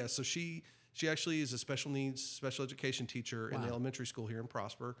awesome. but yeah, so she actually is a special needs special education teacher in the elementary school here in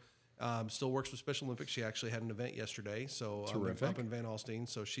Prosper. Still works with Special Olympics. She actually had an event yesterday, so up in Van Alstyne.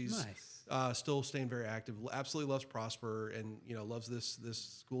 So she's still staying very active. Absolutely loves Prosper, and loves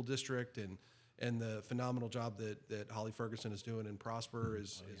this school district and the phenomenal job that Holly Ferguson is doing in Prosper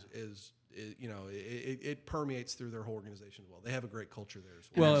it permeates through their whole organization as well. They have a great culture there as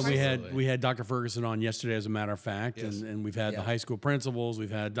well. Well, we had Dr. Ferguson on yesterday, as a matter of fact, and we've had the high school principals.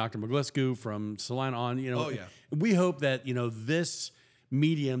 We've had Dr. McGliscu from Salina on. We hope that this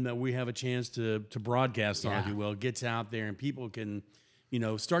medium that we have a chance to broadcast on, if you will, gets out there and people can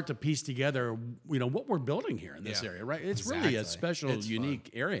start to piece together what we're building here in this area, right? It's really a special,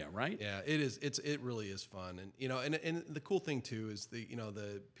 unique area, right? Yeah, it is. It really is fun, and and the cool thing too is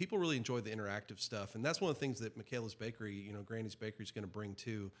the people really enjoy the interactive stuff, and that's one of the things that Mikala's Bakery, Granny's Bakery, is going to bring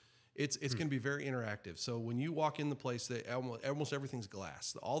too. It's going to be very interactive. So when you walk in the place, that almost everything's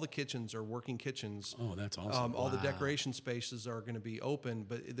glass. All the kitchens are working kitchens. Oh, that's awesome. All the decoration spaces are going to be open,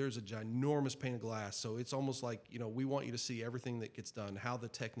 but there's a ginormous pane of glass. So it's almost like, we want you to see everything that gets done, how the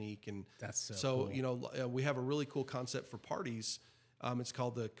technique. And that's so cool. We have a really cool concept for parties. It's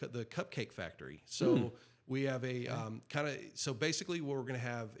called the Cupcake Factory. So we have a so basically what we're going to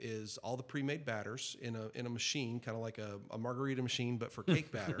have is all the pre-made batters in a machine, kind of like a margarita machine, but for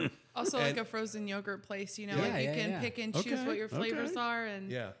cake batter. Also like a frozen yogurt place, you can pick and choose what your flavors are.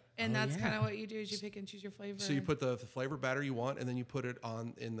 And that's kind of what you do is you pick and choose your flavor. So you put the flavor batter you want, and then you put it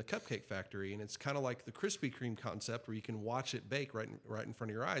in the Cupcake Factory, and it's kind of like the Krispy Kreme concept where you can watch it bake right in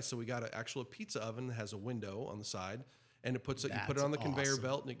front of your eyes. So we got an actual pizza oven that has a window on the side, and you put it on the conveyor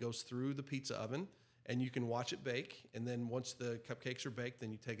belt, and it goes through the pizza oven. And you can watch it bake, and then once the cupcakes are baked,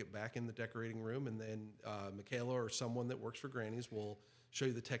 then you take it back in the decorating room, and then Mikala or someone that works for Granny's will show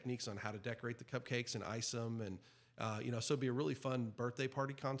you the techniques on how to decorate the cupcakes and ice them, and so it'd be a really fun birthday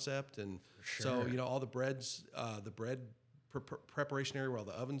party concept. And so all the breads, the bread preparation area where all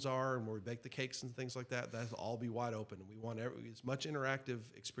the ovens are and where we bake the cakes and things like that, that'll all be wide open. And we want as much interactive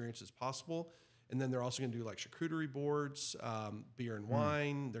experience as possible. And then they're also going to do like charcuterie boards, beer and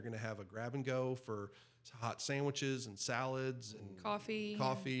wine. They're going to have a grab and go for hot sandwiches and salads and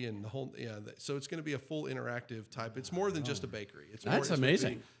coffee and the whole. So it's going to be a full interactive type. It's more than just a bakery. That's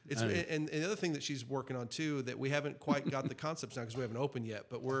amazing. And the other thing that she's working on too, that we haven't quite got the concepts now because we haven't opened yet,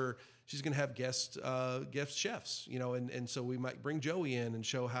 but she's going to have guest chefs, and so we might bring Joey in and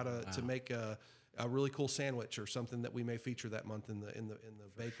show how to make a really cool sandwich or something that we may feature that month in the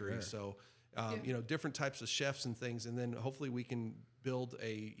bakery. Sure. So. Different types of chefs and things, and then hopefully we can build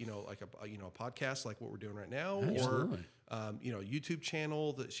a podcast like what we're doing right now. Absolutely. Or YouTube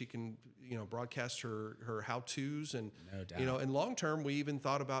channel that she can broadcast her how-tos, and and long term we even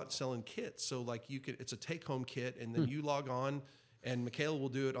thought about selling kits. So like it's a take-home kit, and then you log on, and Mikala will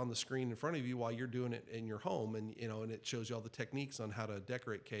do it on the screen in front of you while you're doing it in your home, and and it shows you all the techniques on how to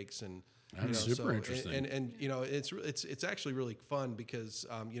decorate cakes and. That's super interesting. And it's actually really fun because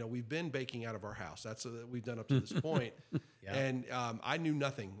we've been baking out of our house. That's what we've done up to this point. And I knew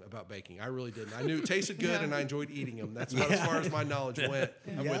nothing about baking. I really didn't. I knew it tasted good and I enjoyed eating them. That's about as far as my knowledge went.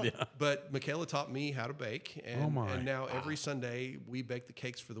 I'm with you. But Mikala taught me how to bake, and now every Sunday we bake the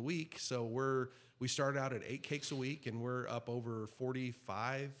cakes for the week. So we started out at 8 cakes a week, and we're up over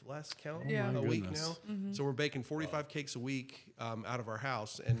 45 last count a week now. Mm-hmm. So we're baking 45 cakes a week out of our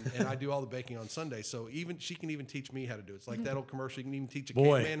house, and I do all the baking on Sunday. So she can even teach me how to do it. It's like that old commercial. You can even teach a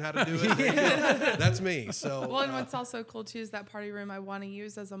caveman how to do it. That's me. So well, and what's also cool too is that party room I want to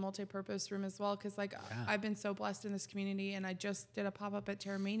use as a multi-purpose room as well, because I've been so blessed in this community, and I just did a pop-up at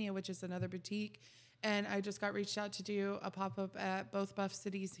Terramania, which is another boutique. And I just got reached out to do a pop-up at both Buff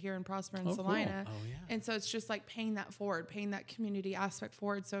Cities here in Prosper and Salina. Cool. Oh, yeah. And so it's just like paying that forward, paying that community aspect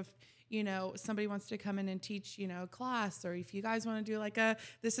forward. So if somebody wants to come in and teach, class, or if you guys want to do like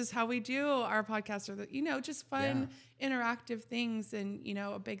this is how we do our podcast, or just fun, interactive things. And,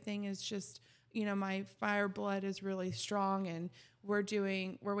 a big thing is just, my fire blood is really strong, and we're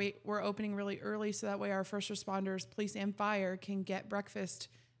opening really early. So that way our first responders, police and fire, can get breakfast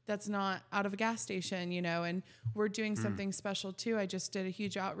that's not out of a gas station, and we're doing something special too. I just did a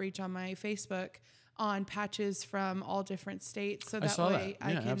huge outreach on my Facebook on patches from all different states. So that way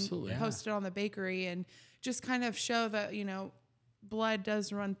I can post it on the bakery and just kind of show that, blood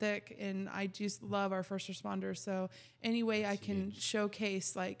does run thick, and I just love our first responders. So any way I can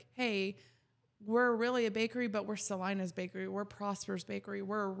showcase like, hey, we're really a bakery, but we're Salina's bakery. We're Prosper's bakery.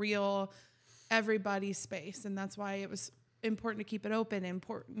 We're a real everybody's space. And that's why it was important to keep it open,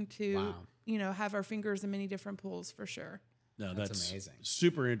 important to, have our fingers in many different pools for sure. No, that's amazing.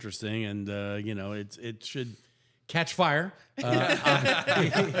 Super interesting. And, it should catch fire.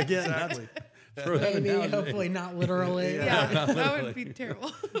 Again, exactly. Maybe, hopefully not literally. That would be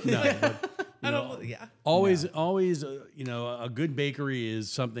terrible. Always, a good bakery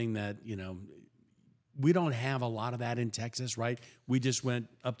is something that, we don't have a lot of that in Texas, right? We just went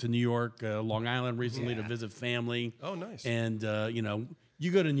up to New York, Long Island recently to visit family. Oh, nice. And, you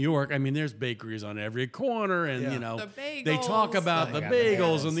go to New York, I mean, there's bakeries on every corner, and, the bagels, they talk about the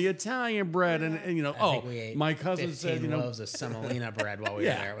bagels and the Italian bread. And my cousin said, loaves of semolina bread while we were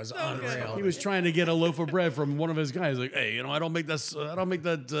there. It was unreal. He was trying to get a loaf of bread from one of his guys. Like, hey, I don't make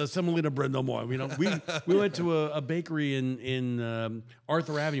that semolina bread no more. We went to a bakery in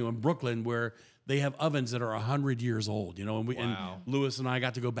Arthur Avenue in Brooklyn where they have ovens that are 100 years old, and Lewis and I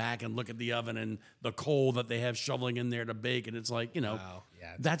got to go back and look at the oven and the coal that they have shoveling in there to bake. And it's like,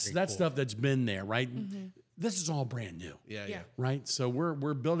 that's cool stuff that's been there, right? Mm-hmm. This is all brand new. Yeah. Right. So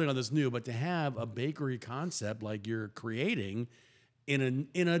we're building on this new, but to have a bakery concept like you're creating in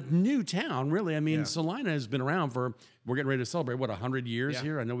a new town, really. I mean, Salina has been around we're getting ready to celebrate 100 years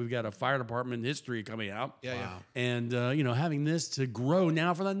here. I know we've got a fire department history coming out. And having this to grow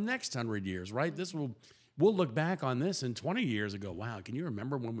now for the next 100 years, right? We'll look back on this in 20 years and go, wow, can you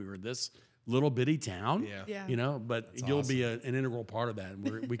remember when we were this little bitty town? But that's you'll awesome. be an integral part of that.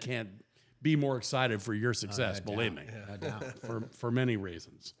 And we can't be more excited for your success, believe me, no doubt. for many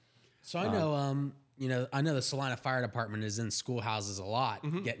reasons. So I know, I know the Salina Fire Department is in schoolhouses a lot,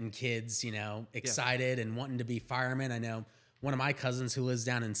 getting kids, excited and wanting to be firemen. I know one of my cousins who lives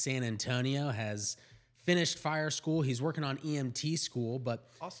down in San Antonio has finished fire school. He's working on EMT school. But,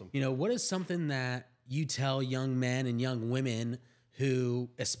 awesome. What is something that you tell young men and young women who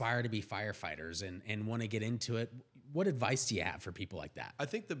aspire to be firefighters and want to get into it? What advice do you have for people like that? I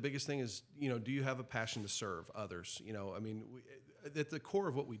think the biggest thing is, do you have a passion to serve others? At the core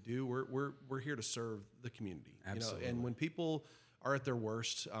of what we do, we're here to serve the community. Absolutely. And when people are at their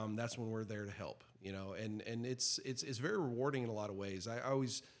worst, that's when we're there to help. And it's very rewarding in a lot of ways. I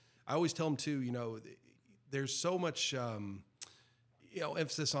always tell them too. There's so much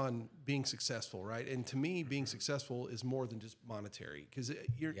emphasis on being successful, right? And to me, being successful is more than just monetary, because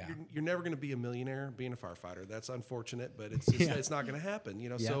you're never going to be a millionaire being a firefighter. That's unfortunate, but it's not going to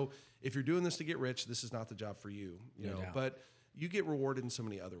happen. So if you're doing this to get rich, this is not the job for you. But you get rewarded in so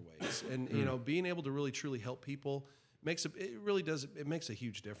many other ways, and being able to really truly help people makes it makes a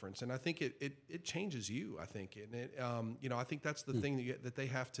huge difference. And I think it changes you. I think, and I think that's the thing that they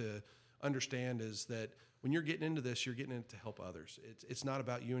have to understand, is that when you're getting into this, you're getting into to help others. It's not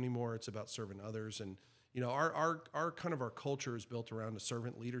about you anymore. It's about serving others. And our kind of our culture is built around a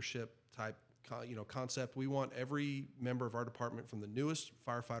servant leadership type concept. We want every member of our department, from the newest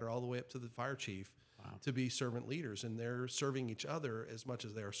firefighter all the way up to the fire chief, to be servant leaders, and they're serving each other as much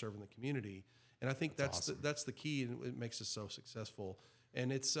as they are serving the community. And I think that's awesome. That's the key, and it makes us so successful.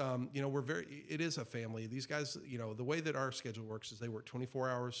 And it's it is a family. These guys, the way that our schedule works is they work 24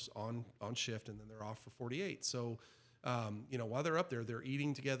 hours on shift, and then they're off for 48. So while they're up there, they're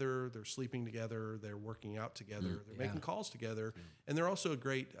eating together, they're sleeping together, they're working out together, they're making calls together, and they're also a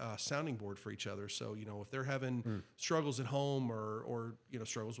great sounding board for each other. So if they're having struggles at home or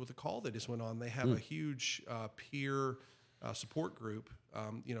struggles with a call that just went on, they have a huge peer support group,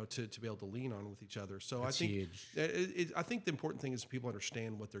 to be able to lean on with each other. So that's I think I think the important thing is people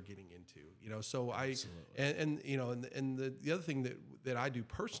understand what they're getting into. So the other thing that I do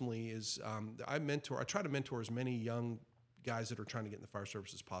personally is I try to mentor as many young guys that are trying to get in the fire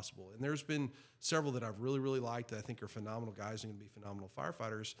service as possible. And there's been several that I've really, really liked that I think are phenomenal guys and going to be phenomenal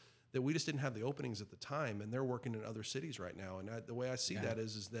firefighters that we just didn't have the openings at the time, and they're working in other cities right now. And the way I see that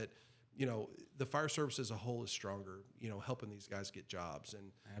is that the fire service as a whole is stronger, helping these guys get jobs.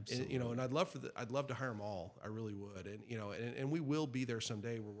 And I'd love to hire them all. I really would. And we will be there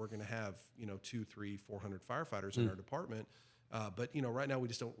someday where we're going to have, 200, 300, 400 firefighters in our department. But right now we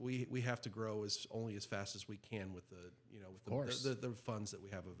just don't. We have to grow only as fast as we can with the funds that we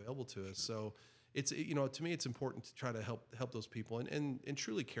have available to us. So it's to me it's important to try to help those people and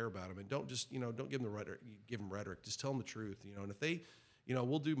truly care about them, and don't just don't give them rhetoric. Just tell them the truth. And if they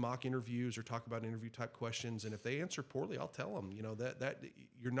we'll do mock interviews or talk about interview type questions, and if they answer poorly, I'll tell them that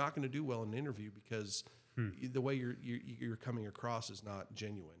you're not going to do well in an interview because the way you're coming across is not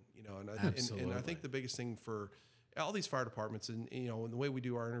genuine. And I think the biggest thing for all these fire departments, and the way we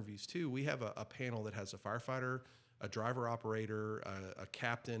do our interviews too, we have a panel that has a firefighter, a driver operator, a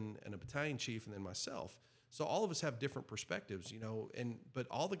captain, and a battalion chief, and then myself. So all of us have different perspectives, but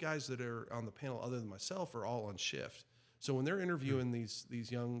all the guys that are on the panel other than myself are all on shift. So when they're interviewing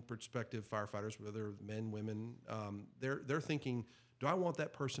these young prospective firefighters, whether men, women, they're thinking, do I want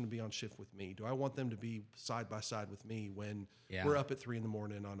that person to be on shift with me? Do I want them to be side by side with me when we're up at 3 a.m.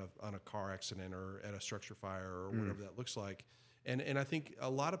 on a car accident or at a structure fire or whatever that looks like? And I think a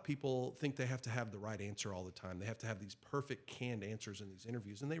lot of people think they have to have the right answer all the time. They have to have these perfect canned answers in these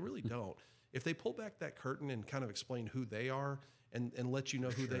interviews, and they really don't. If they pull back that curtain and kind of explain who they are and let you know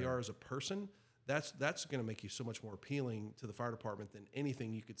who they are as a person, that's going to make you so much more appealing to the fire department than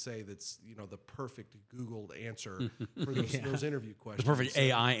anything you could say that's the perfect Googled answer for those interview questions. The perfect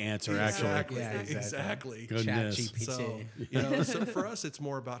AI answer, exactly. actually. Yeah, exactly. Goodness. So, so for us, it's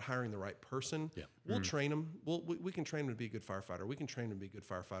more about hiring the right person. Yeah. We'll train them. We can train them to be a good firefighter. We can train them to be a good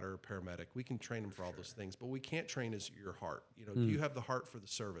firefighter or paramedic. We can train them for all those things, but we can't train as your heart. Do you have the heart for the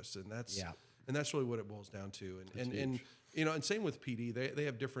service? And that's really what it boils down to. And same with PD. They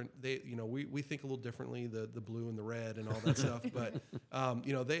have different. We think a little differently. The blue and the red and all that stuff. But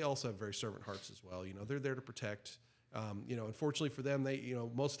they also have very servant hearts as well. They're there to protect. Unfortunately for them, they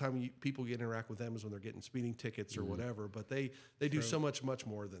most of the time people get interact with them is when they're getting speeding tickets or whatever. But they do so much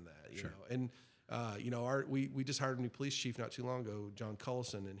more than that. You know. And we just hired a new police chief not too long ago, John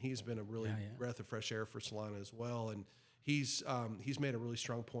Cullison, and he's been a really breath of fresh air for Salina as well. And he's made a really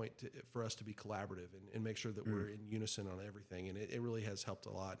strong point for us to be collaborative and make sure that we're in unison on everything, and it really has helped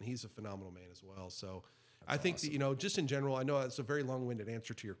a lot. And he's a phenomenal man as well. So I think awesome. That, just in general, I know it's a very long-winded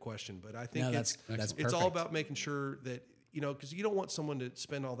answer to your question, but I think it's all about making sure that because you don't want someone to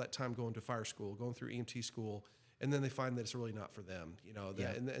spend all that time going to fire school, going through EMT school, and then they find that it's really not for them.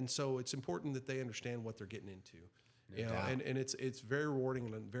 And so it's important that they understand what they're getting into. And it's very rewarding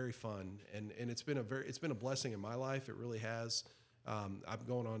and very fun, and it's been a blessing in my life. It really has. I'm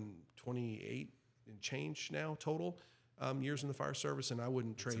going on 28 and change now total years in the fire service, and I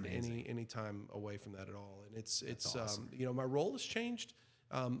wouldn't trade any time away from that at all. And it's awesome. My role has changed.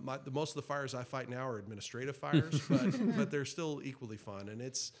 Most of the fires I fight now are administrative fires, but they're still equally fun, and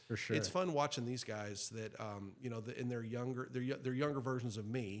it's fun watching these guys that in their younger versions of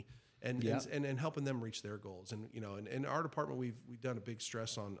me. And helping them reach their goals. And in our department, we've done a big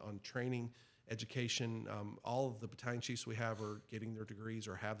stress on training, education. All of the battalion chiefs we have are getting their degrees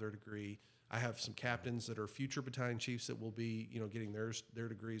or have their degree. I have some captains that are future battalion chiefs that will be getting their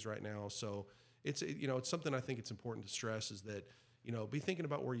degrees right now. So it's something I think it's important to stress is that be thinking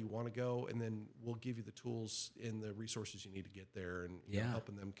about where you want to go, and then we'll give you the tools and the resources you need to get there, and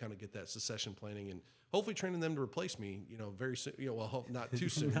helping them kind of get that succession planning and hopefully training them to replace me, very soon. Hope not too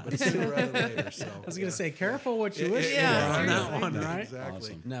soon, but sooner rather than later. So I was going to say, careful what you wish for on that one, right?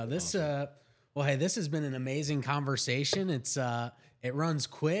 Exactly. Awesome. No, this this has been an amazing conversation. It's it runs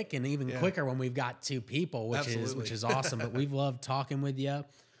quick and even quicker when we've got two people, which is awesome. But we've loved talking with you.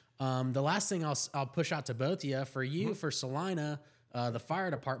 The last thing I'll push out to both of you, for you, for Salina, the fire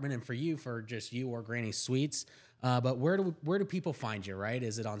department, and for you, for just you or Granny Sweets. But where do people find you, right?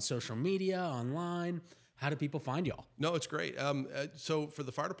 Is it on social media, online? How do people find y'all? No, it's great. So for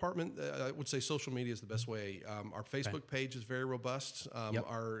the fire department, I would say social media is the best way. Our Facebook page is very robust.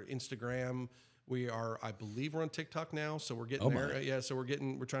 Our Instagram, I believe we're on TikTok now, so we're getting there. So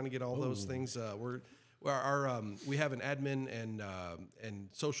we're trying to get all those things. We have an admin and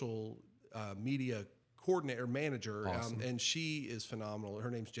social media coordinator manager, and she is phenomenal.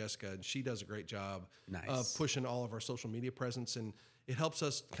 Her name's Jessica, and she does a great job of pushing all of our social media presence, and it helps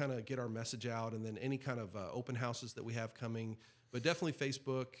us kind of get our message out. And then any kind of open houses that we have coming, but definitely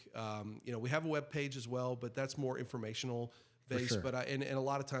Facebook. We have a web page as well, but that's more informational based. Sure. But and a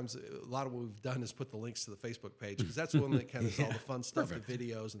lot of times, a lot of what we've done is put the links to the Facebook page, because that's the one that kind of does all the fun stuff, the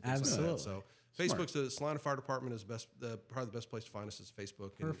videos and things like that. So Facebook's the Salina Fire Department is probably the best place to find us is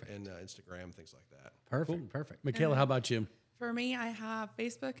Facebook and Instagram, things like that. Perfect. Mikala, how about you? For me, I have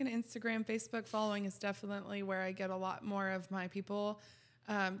Facebook and Instagram. Facebook following is definitely where I get a lot more of my people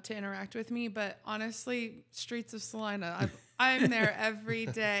to interact with me. But honestly, streets of Salina, I'm there every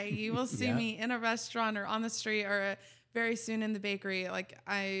day. You will see me in a restaurant or on the street or very soon in the bakery. Like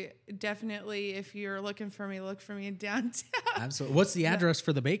I definitely, if you're looking for me, look for me in downtown. Absolutely. What's the address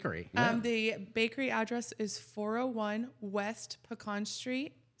for the bakery? The bakery address is 401 West Pecan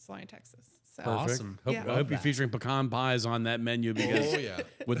Street, Salina, Texas. So, Awesome. Hope, Yeah. I hope you're featuring pecan pies on that menu because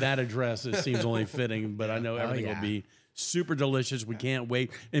with that address, it seems only fitting. But I know everything will be super delicious. We can't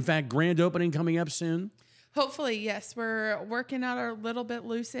wait. In fact, grand opening coming up soon. Hopefully, yes. We're working out our little bit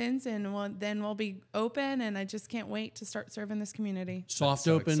loose ends, and then we'll be open. And I just can't wait to start serving this community. Soft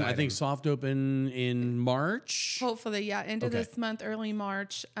open, I think soft open in March. Hopefully, yeah, end of this month, early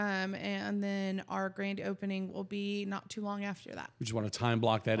March, and then our grand opening will be not too long after that. We just want to time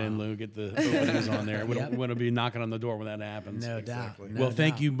block that in, Lou. Get the openings on there. We don't want to be knocking on the door when that happens. No doubt. Well,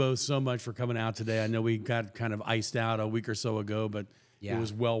 thank you both so much for coming out today. I know we got kind of iced out a week or so ago, but it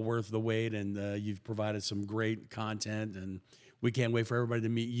was well worth the wait, and you've provided some great content, and we can't wait for everybody to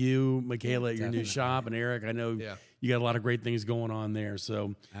meet you, Mikala, at your new shop, and Eric, I know you got a lot of great things going on there.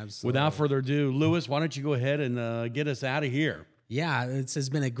 So without further ado, Lewis, why don't you go ahead and get us out of here? Yeah, this has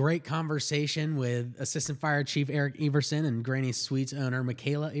been a great conversation with Assistant Fire Chief Eric Everson and Granny Sweets owner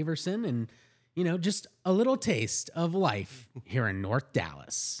Mikala Everson, and, you know, just a little taste of life here in North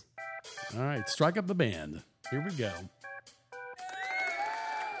Dallas. All right, strike up the band. Here we go.